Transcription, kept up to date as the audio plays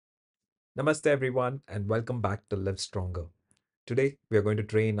Namaste, everyone, and welcome back to LiveStronger. Today, we are going to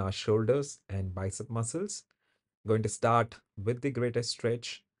train our shoulders and bicep muscles. Going to start with the greatest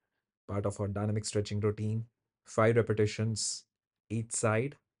stretch, part of our dynamic stretching routine. 5 repetitions each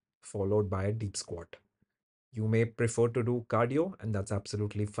side, followed by a deep squat. You may prefer to do cardio, and that's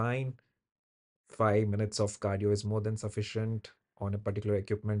absolutely fine. 5 minutes of cardio is more than sufficient on a particular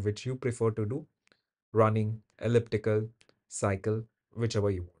equipment which you prefer to do running, elliptical, cycle, whichever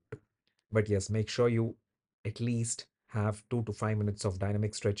you want. But yes, make sure you at least have 2 to 5 minutes of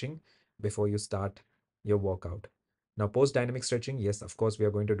dynamic stretching before you start your workout. Now, post dynamic stretching, yes, of course, we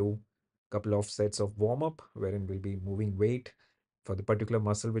are going to do a couple of sets of warm up wherein we'll be moving weight for the particular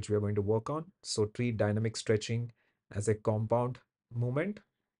muscle which we are going to work on. So, treat dynamic stretching as a compound movement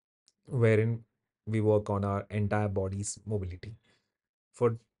wherein we work on our entire body's mobility.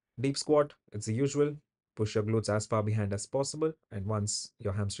 For deep squat, it's the usual. Push your glutes as far behind as possible. And once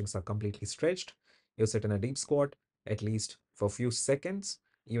your hamstrings are completely stretched, you sit in a deep squat at least for a few seconds,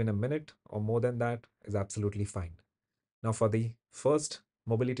 even a minute or more than that is absolutely fine. Now, for the first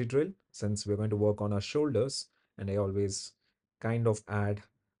mobility drill, since we're going to work on our shoulders, and I always kind of add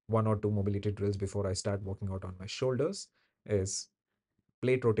 1 or 2 mobility drills before I start working out on my shoulders, is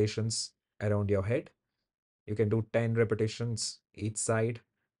plate rotations around your head. You can do 10 repetitions each side,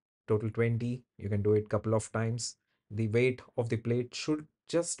 total 20. You can do it couple of times. The weight of the plate should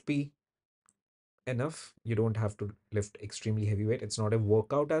just be enough. You don't have to lift extremely heavy weight. It's not a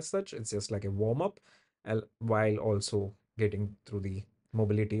workout as such. It's just like a warm up while also getting through the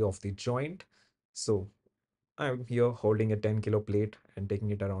mobility of the joint. So I'm here holding a 10 kilo plate and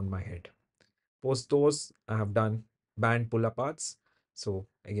taking it around my head. Post those, I have done band pull aparts. So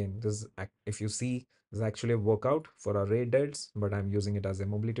again, if you see, this is actually a workout for our ray delts, but I'm using it as a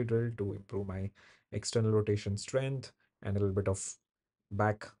mobility drill to improve my external rotation strength and a little bit of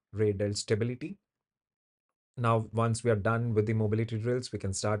back ray delt stability. Now, once we are done with the mobility drills, we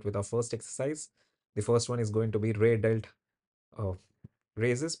can start with our first exercise. The first one is going to be ray delt uh,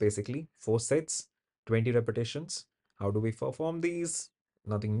 raises, basically 4 sets, 20 repetitions. How do we perform these?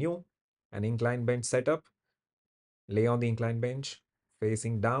 Nothing new. An incline bench setup. Lay on the incline bench,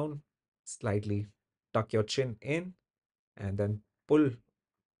 facing down, slightly tuck your chin in, and then pull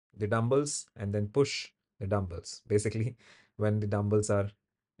the dumbbells and then push the dumbbells. Basically, when the dumbbells are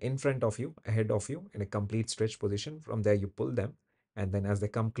in front of you, ahead of you in a complete stretch position, from there you pull them. And then as they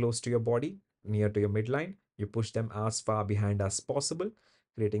come close to your body, near to your midline, you push them as far behind as possible,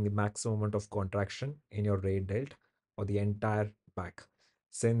 creating the maximum amount of contraction in your ray delt or the entire back.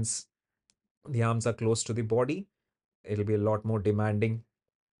 Since the arms are close to the body, it'll be a lot more demanding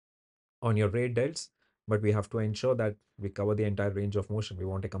on your ray delts, but we have to ensure that we cover the entire range of motion. We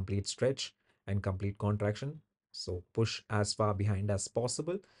want a complete stretch and complete contraction. So push as far behind as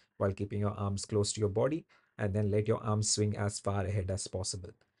possible while keeping your arms close to your body, and then let your arms swing as far ahead as possible.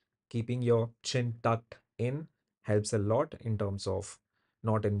 Keeping your chin tucked in helps a lot in terms of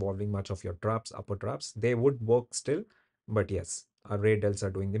not involving much of your traps, upper traps. They would work still, but yes, our ray delts are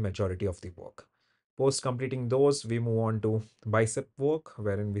doing the majority of the work. Post completing those, we move on to bicep work,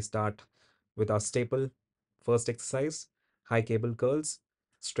 wherein we start with our staple first exercise, high cable curls,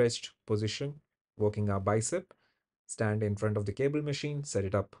 stretched position, working our bicep. Stand in front of the cable machine, set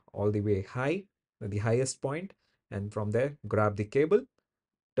it up all the way high, at the highest point, and from there, grab the cable,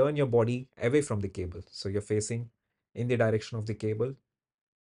 turn your body away from the cable. So you're facing in the direction of the cable,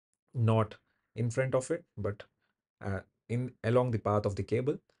 not in front of it, but uh, in along the path of the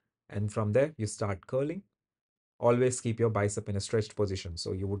cable. And from there, you start curling. Always keep your bicep in a stretched position.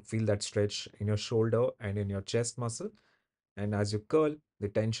 So you would feel that stretch in your shoulder and in your chest muscle. And as you curl, the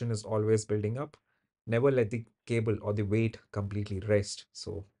tension is always building up. Never let the cable or the weight completely rest.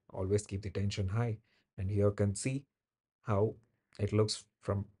 So always keep the tension high. And here you can see how it looks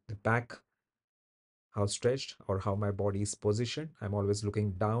from the back, how stretched or how my body is positioned. I'm always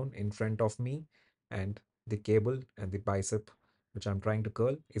looking down in front of me, and the cable and the bicep which I'm trying to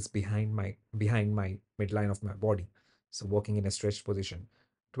curl is behind my midline of my body. So working in a stretched position.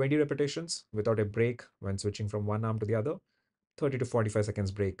 20 repetitions without a break when switching from one arm to the other. 30 to 45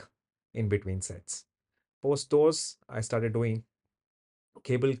 seconds break in between sets. Post those, I started doing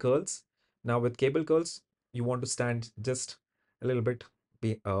cable curls. Now with cable curls, you want to stand just a little bit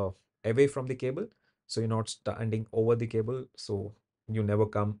away from the cable. So you're not standing over the cable. So you never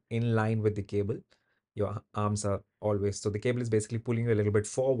come in line with the cable. Your arms are always, so the cable is basically pulling you a little bit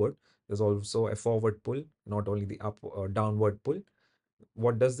forward. There's also a forward pull, not only the up or downward pull.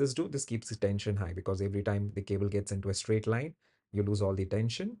 What does this do? This keeps the tension high because every time the cable gets into a straight line, you lose all the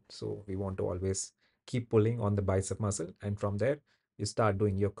tension. So we want to always keep pulling on the bicep muscle, and from there you start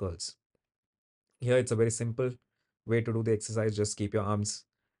doing your curls. Here, it's a very simple way to do the exercise. Just keep your arms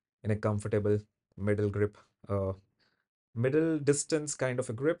in a comfortable middle grip, middle distance kind of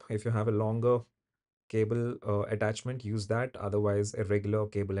a grip. If you have a longer cable attachment, use that. Otherwise, a regular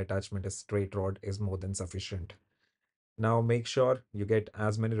cable attachment, a straight rod, is more than sufficient. Now make sure you get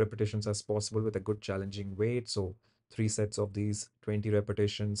as many repetitions as possible with a good challenging weight. So 3 sets of these 20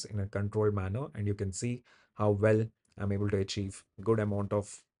 repetitions in a controlled manner, and you can see how well I'm able to achieve good amount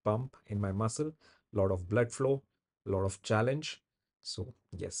of pump in my muscle, lot of blood flow, lot of challenge. So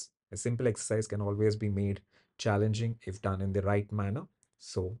yes, a simple exercise can always be made challenging if done in the right manner.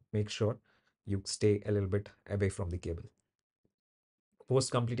 So make sure you stay a little bit away from the cable.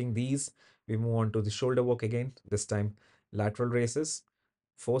 Post completing these, we move on to the shoulder work again, this time lateral raises,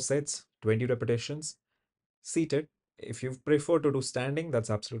 4 sets, 20 repetitions, seated. If you prefer to do standing, that's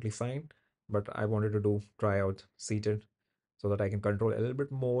absolutely fine. But I wanted to try out seated so that I can control a little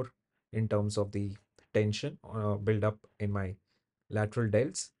bit more in terms of the tension build up in my lateral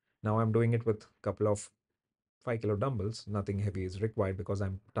delts. Now I'm doing it with a couple of 5 kilo dumbbells. Nothing heavy is required because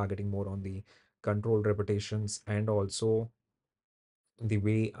I'm targeting more on the controlled repetitions and also the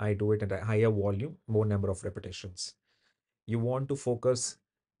way I do it at a higher volume, more number of repetitions. You want to focus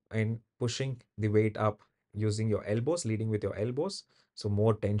in pushing the weight up using your elbows, leading with your elbows. So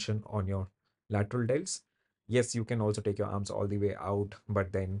more tension on your lateral delts. Yes, you can also take your arms all the way out,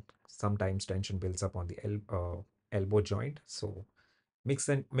 but then sometimes tension builds up on the elbow joint. So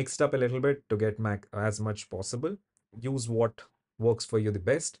mixed up a little bit to get as much possible. Use what works for you the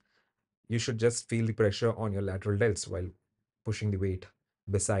best. You should just feel the pressure on your lateral delts while pushing the weight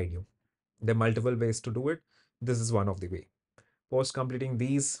beside you. There are multiple ways to do it. This is one of the way. Post completing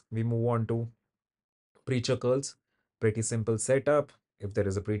these, we move on to preacher curls. Pretty simple setup. If there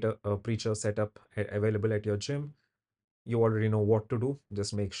is a preacher setup available at your gym, you already know what to do.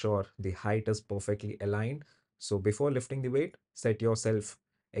 Just make sure the height is perfectly aligned. So before lifting the weight, set yourself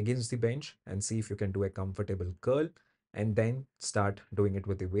against the bench and see if you can do a comfortable curl, and then start doing it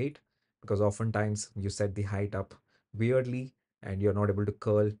with the weight, because oftentimes you set the height up weirdly and you're not able to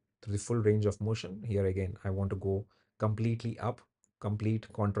curl to the full range of motion. Here again, I want to go completely up,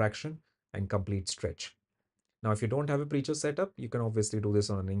 complete contraction and complete stretch. Now, if you don't have a preacher setup, you can obviously do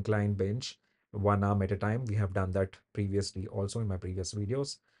this on an inclined bench, one arm at a time. We have done that previously also in my previous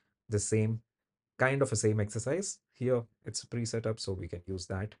videos. The same kind of a same exercise. Here, it's a pre-setup, so we can use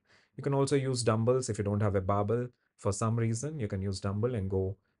that. You can also use dumbbells if you don't have a barbell. For some reason, you can use dumbbell and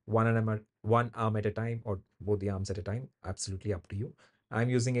go one arm at a time or both the arms at a time. Absolutely up to you.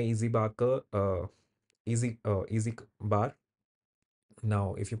 I'm using a easy bar.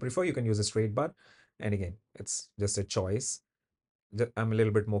 Now, if you prefer, you can use a straight bar. And again, it's just a choice. I'm a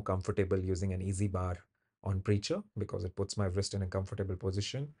little bit more comfortable using an easy bar on preacher because it puts my wrist in a comfortable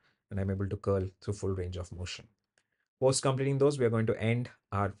position and I'm able to curl through full range of motion. Post completing those, we are going to end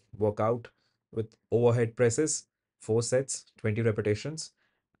our workout with overhead presses, 4 sets, 20 repetitions.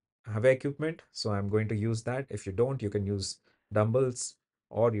 I have equipment, so I'm going to use that. If you don't, you can use dumbbells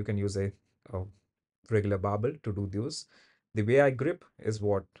or you can use a regular barbell to do those. The way I grip is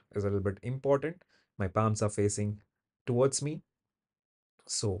what is a little bit important. My palms are facing towards me.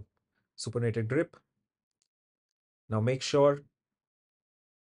 So, supinated grip. Now make sure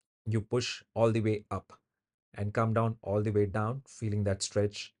you push all the way up and come down all the way down, feeling that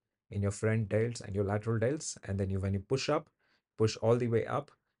stretch in your front delts and your lateral delts. And then when you push up, push all the way up,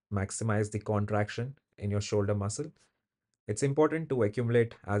 maximize the contraction in your shoulder muscle. It's important to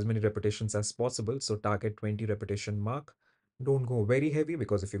accumulate as many repetitions as possible. So target 20 repetition mark. Don't go very heavy,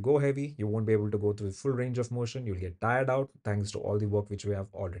 because if you go heavy, you won't be able to go through the full range of motion. You'll get tired out thanks to all the work which we have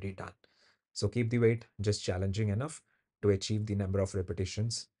already done. So keep the weight just challenging enough to achieve the number of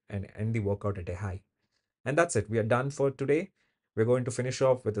repetitions and end the workout at a high. And that's it. We are done for today. We're going to finish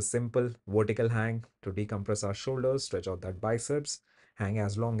off with a simple vertical hang to decompress our shoulders, stretch out that biceps, hang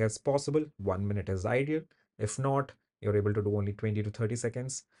as long as possible. 1 minute is ideal. If not, you're able to do only 20 to 30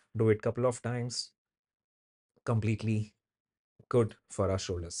 seconds. Do it a couple of times. Completely good for our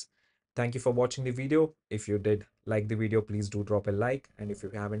shoulders. Thank you for watching the video. If you did like the video, please do drop a like. And if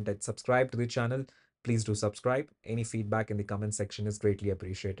you haven't yet subscribed to the channel, please do subscribe. Any feedback in the comment section is greatly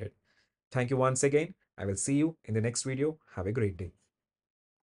appreciated. Thank you once again. I will see you in the next video. Have a great day.